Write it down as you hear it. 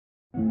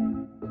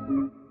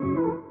Welcome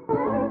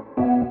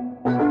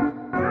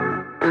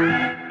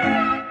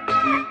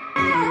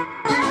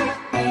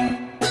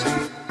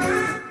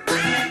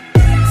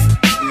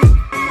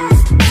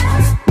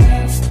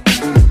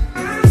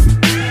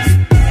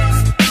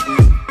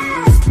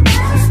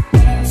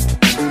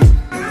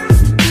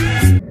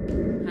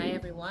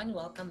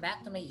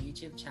back to my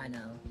YouTube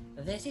channel.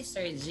 This is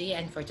Sir Z,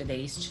 and for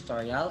today's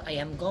tutorial, I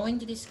am going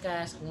to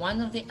discuss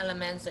one of the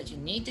elements that you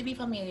need to be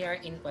familiar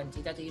in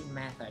quantitative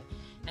method,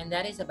 and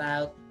that is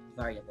about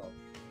variable.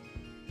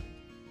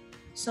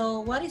 So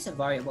what is a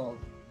variable?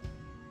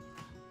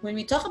 When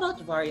we talk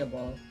about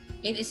variable,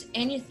 it is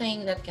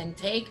anything that can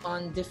take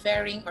on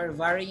differing or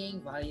varying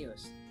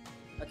values.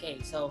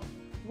 Okay, so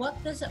what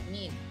does that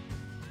mean?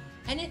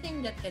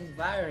 Anything that can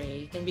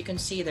vary can be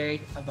considered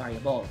a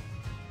variable.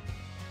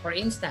 For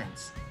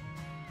instance,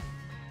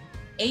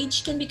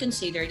 age can be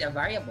considered a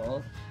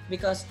variable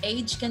because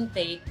age can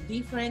take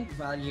different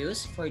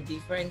values for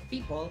different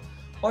people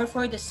or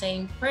for the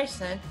same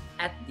person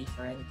at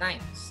different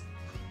times.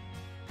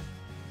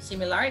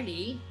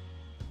 Similarly,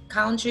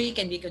 country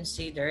can be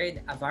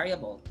considered a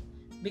variable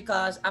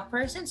because a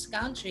person's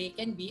country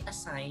can be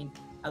assigned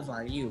a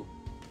value.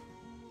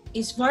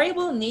 Is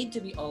variable need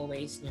to be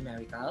always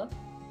numerical?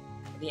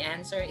 The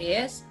answer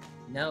is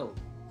no.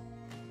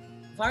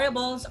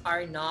 Variables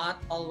are not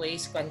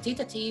always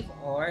quantitative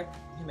or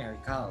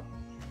numerical.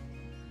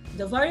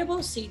 The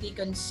variable city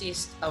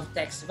consists of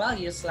text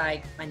values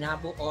like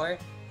Manabo or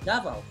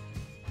Davao.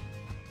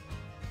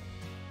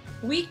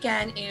 We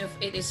can, if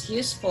it is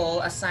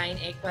useful, assign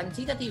a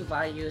quantitative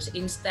values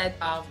instead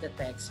of the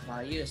text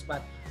values,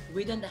 but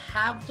we don't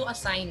have to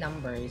assign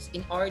numbers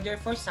in order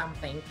for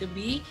something to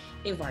be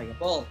a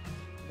variable.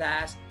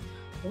 Thus,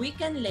 we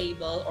can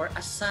label or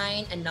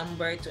assign a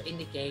number to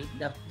indicate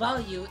the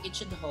value it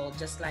should hold,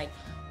 just like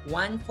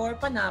 1 for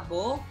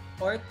Panabo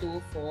or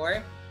 2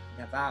 for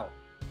Davao.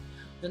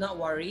 Do not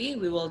worry,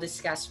 we will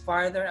discuss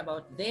further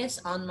about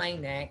this on my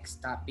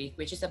next topic,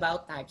 which is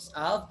about types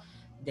of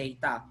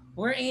data,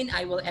 wherein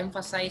I will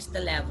emphasize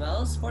the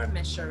levels for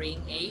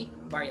measuring a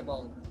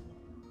variable.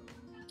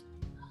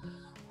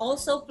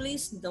 Also,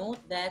 please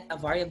note that a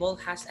variable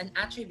has an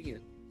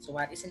attribute. So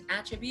what is an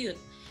attribute?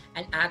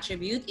 An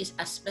attribute is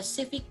a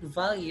specific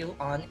value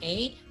on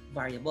a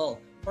variable.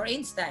 For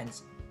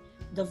instance,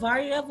 the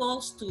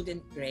variable student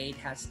grade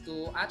has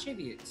 2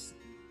 attributes,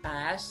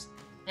 passed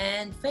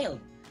and failed.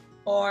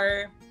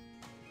 Or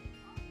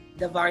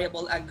the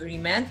variable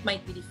agreement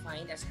might be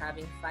defined as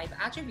having 5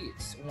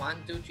 attributes, 1,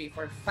 2, 3,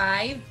 4,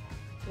 5,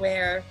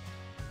 where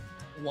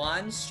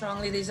 1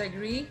 strongly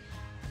disagree,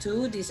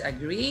 2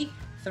 disagree,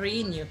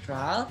 3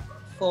 neutral,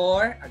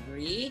 4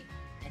 agree,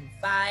 and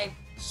 5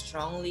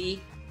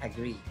 strongly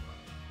agree.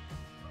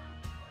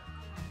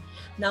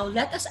 Now,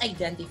 let us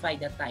identify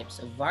the types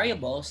of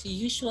variables you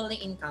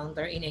usually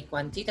encounter in a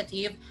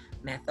quantitative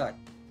method.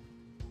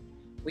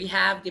 We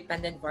have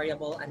dependent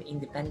variable and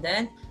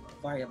independent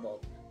variable.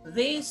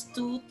 These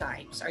two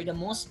types are the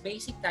most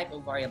basic type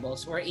of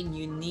variables wherein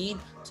you need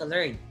to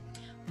learn.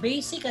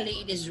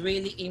 Basically, it is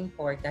really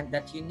important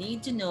that you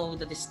need to know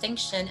the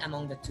distinction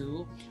among the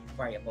two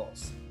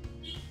variables.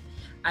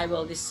 I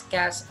will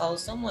discuss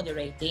also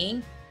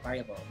moderating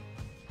variable.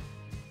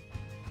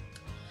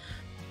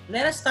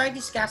 Let us start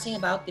discussing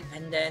about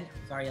dependent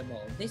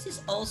variable. This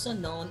is also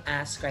known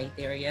as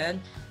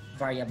criterion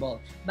variable.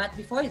 But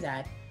before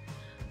that,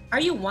 are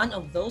you one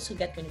of those who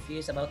get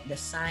confused about the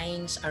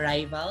signs,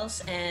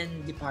 arrivals,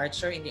 and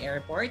departure in the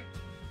airport?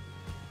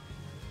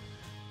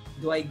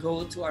 Do I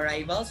go to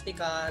arrivals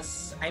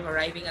because I'm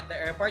arriving at the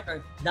airport,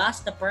 or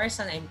does the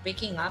person I'm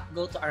picking up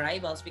go to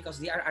arrivals because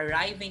they are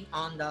arriving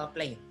on the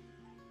plane?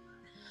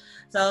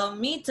 So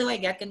me too, I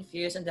get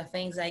confused on the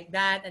things like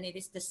that, and it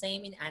is the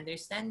same in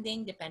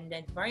understanding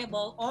dependent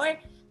variable or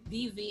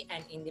DV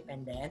and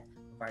independent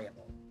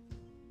variable.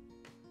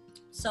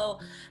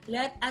 So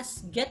let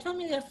us get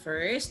familiar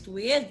first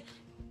with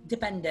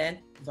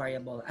dependent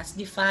variable. As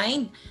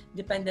defined,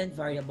 dependent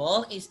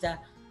variable is the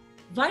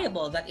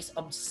variable that is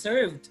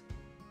observed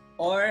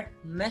or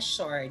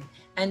measured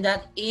and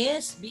that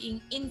is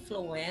being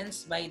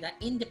influenced by the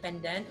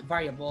independent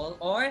variable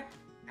or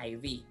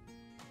IV.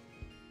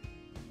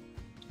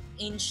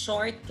 In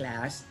short,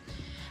 class,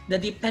 the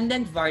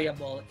dependent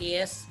variable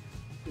is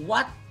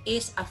what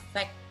is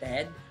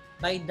affected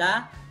by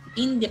the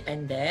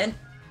independent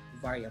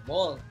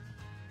variable,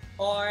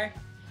 or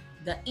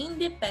the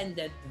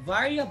independent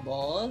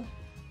variable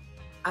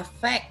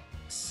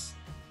affects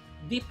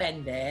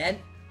dependent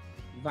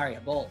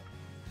variable.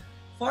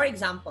 For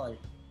example,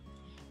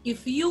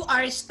 if you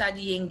are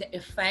studying the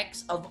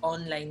effects of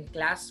online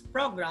class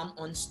program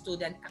on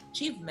student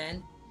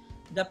achievement,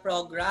 the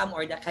program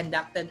or the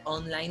conducted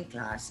online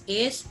class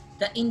is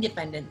the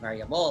independent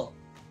variable.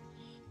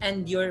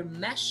 And your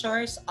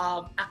measures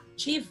of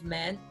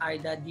achievement are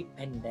the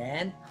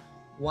dependent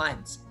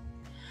ones.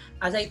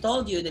 As I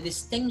told you, the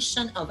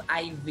distinction of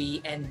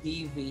IV and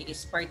DV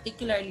is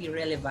particularly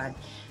relevant,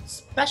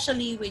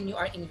 especially when you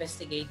are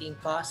investigating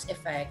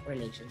cause-effect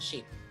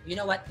relationship. You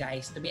know what,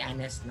 guys? To be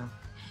honest, no?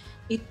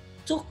 It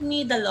took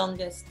me the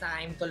longest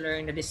time to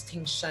learn the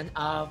distinction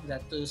of the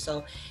two.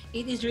 So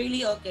it is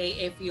really okay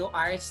if you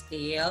are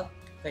still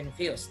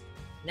confused.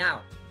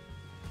 Now,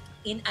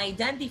 in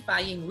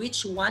identifying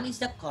which one is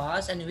the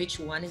cause and which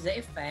one is the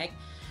effect,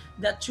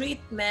 the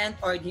treatment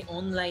or the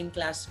online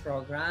class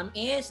program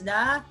is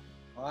the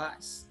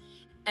cause.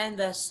 And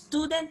the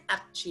student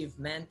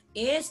achievement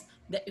is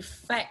the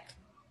effect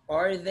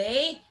or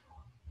the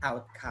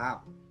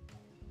outcome.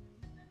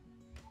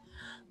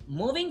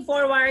 Moving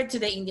forward to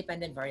the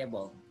independent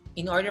variable.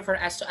 In order for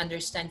us to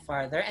understand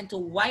further and to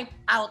wipe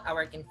out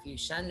our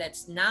confusion,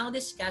 let's now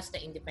discuss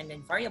the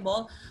independent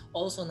variable,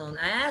 also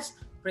known as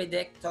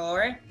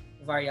predictor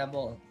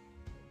variable.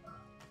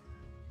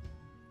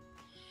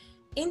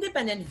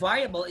 Independent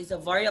variable is a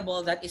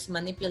variable that is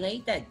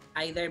manipulated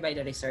either by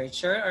the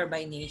researcher or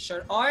by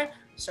nature or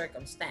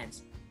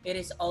circumstance. It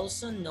is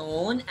also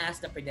known as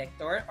the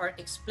predictor or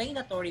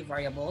explanatory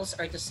variables,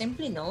 or to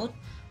simply note,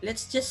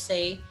 let's just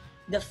say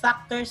the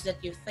factors that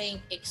you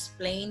think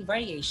explain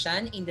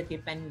variation in the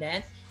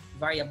dependent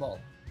variable.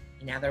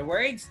 In other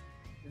words,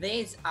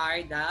 these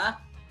are the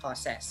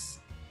causes.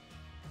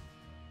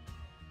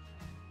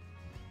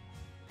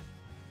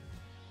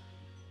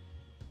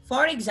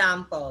 For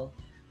example,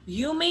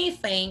 you may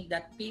think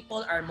that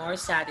people are more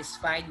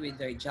satisfied with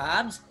their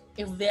jobs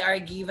if they are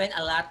given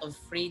a lot of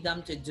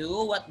freedom to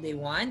do what they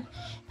want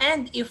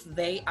and if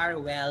they are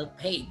well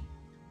paid.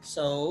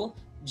 So,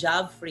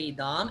 job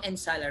freedom and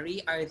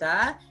salary are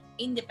the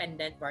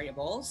independent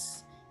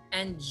variables,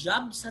 and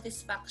job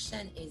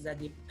satisfaction is a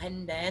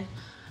dependent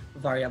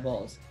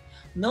variables.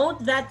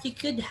 Note that you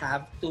could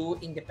have two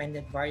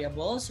independent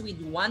variables with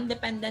one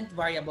dependent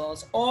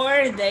variables,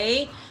 or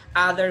the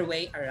other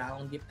way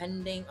around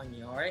depending on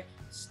your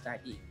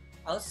study.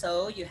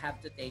 Also, you have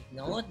to take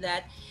note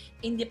that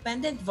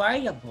independent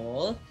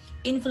variable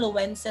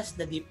influences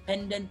the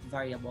dependent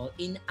variable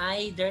in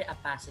either a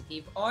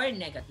positive or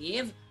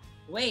negative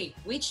way,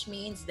 which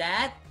means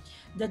that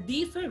the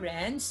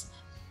difference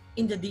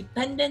in the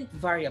dependent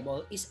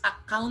variable is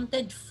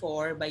accounted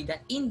for by the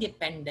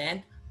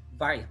independent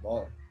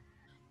variable.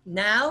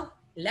 Now,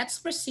 let's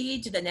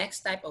proceed to the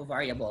next type of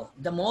variable,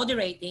 the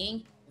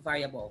moderating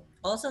variable,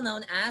 also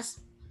known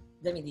as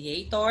the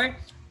mediator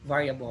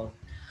variable.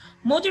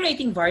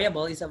 Moderating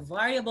variable is a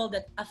variable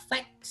that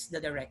affects the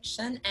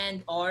direction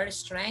and or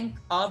strength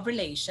of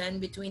relation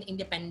between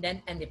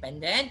independent and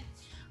dependent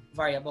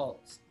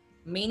variables.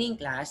 Meaning,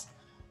 class,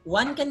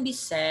 one can be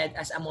said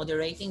as a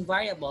moderating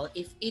variable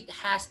if it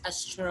has a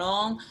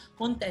strong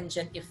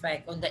contingent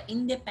effect on the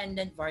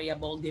independent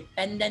variable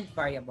dependent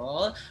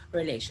variable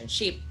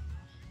relationship.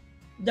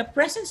 The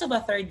presence of a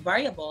third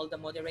variable, the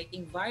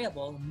moderating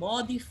variable,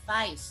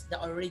 modifies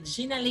the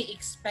originally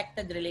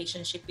expected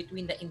relationship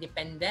between the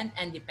independent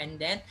and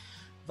dependent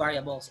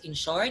variables. In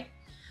short,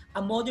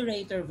 a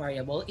moderator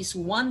variable is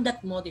one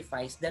that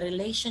modifies the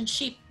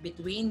relationship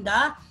between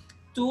the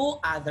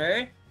two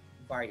other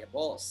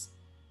variables.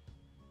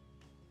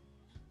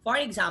 For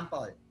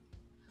example,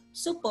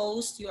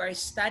 suppose you are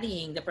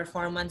studying the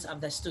performance of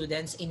the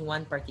students in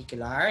one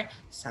particular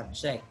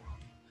subject.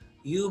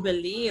 You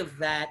believe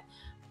that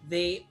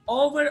the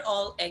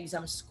overall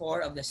exam score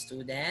of the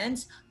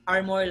students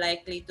are more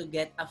likely to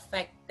get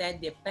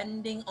affected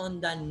depending on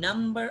the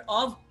number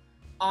of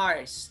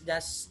hours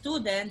the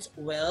students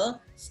will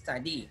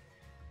study.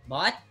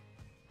 But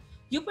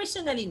you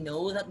personally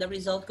know that the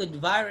result could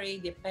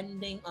vary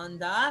depending on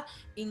the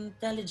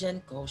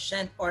intelligent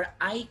quotient or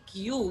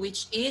IQ,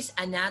 which is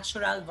a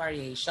natural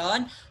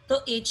variation to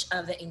each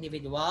of the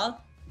individual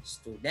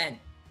student.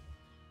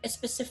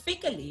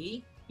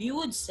 Specifically, we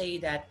would say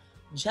that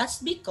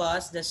just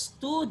because the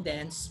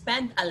students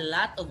spend a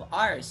lot of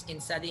hours in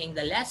studying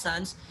the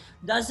lessons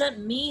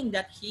doesn't mean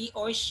that he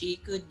or she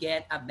could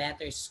get a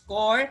better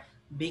score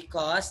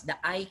because the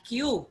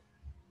IQ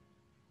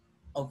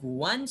of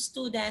one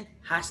student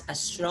has a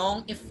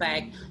strong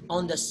effect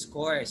on the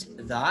scores.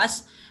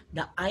 Thus,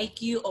 the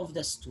IQ of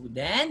the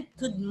student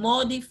could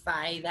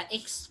modify the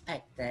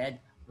expected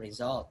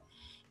result.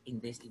 In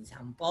this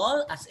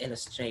example, as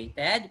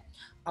illustrated,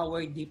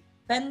 our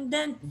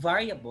dependent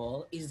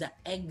variable is the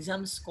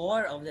exam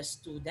score of the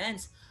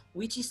students,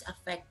 which is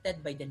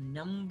affected by the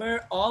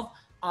number of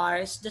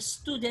hours the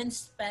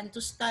students spend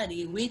to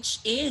study, which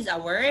is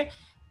our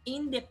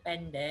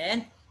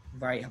independent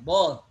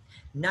variable.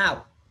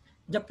 Now,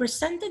 the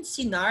presented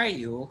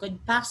scenario could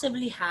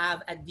possibly have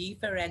a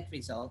different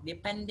result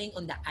depending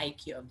on the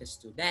IQ of the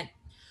student.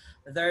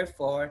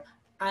 Therefore,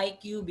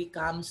 IQ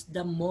becomes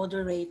the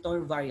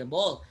moderator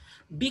variable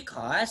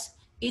because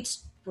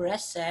its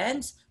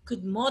presence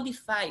could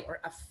modify or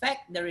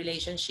affect the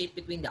relationship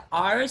between the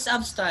hours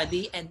of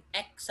study and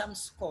exam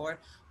score,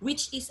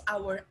 which is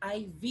our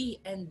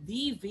IV and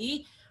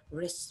DV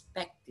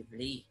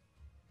respectively.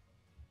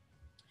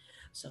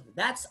 So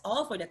that's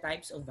all for the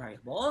types of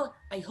variable.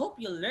 I hope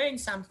you learned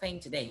something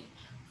today.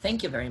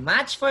 Thank you very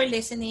much for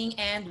listening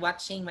and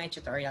watching my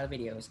tutorial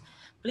videos.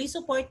 Please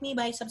support me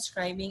by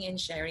subscribing and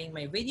sharing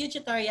my video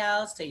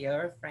tutorials to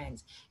your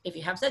friends. If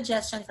you have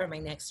suggestions for my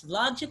next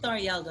vlog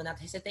tutorial, do not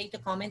hesitate to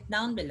comment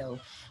down below.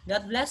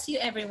 God bless you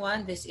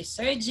everyone. This is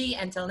Sergi.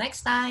 Until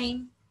next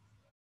time.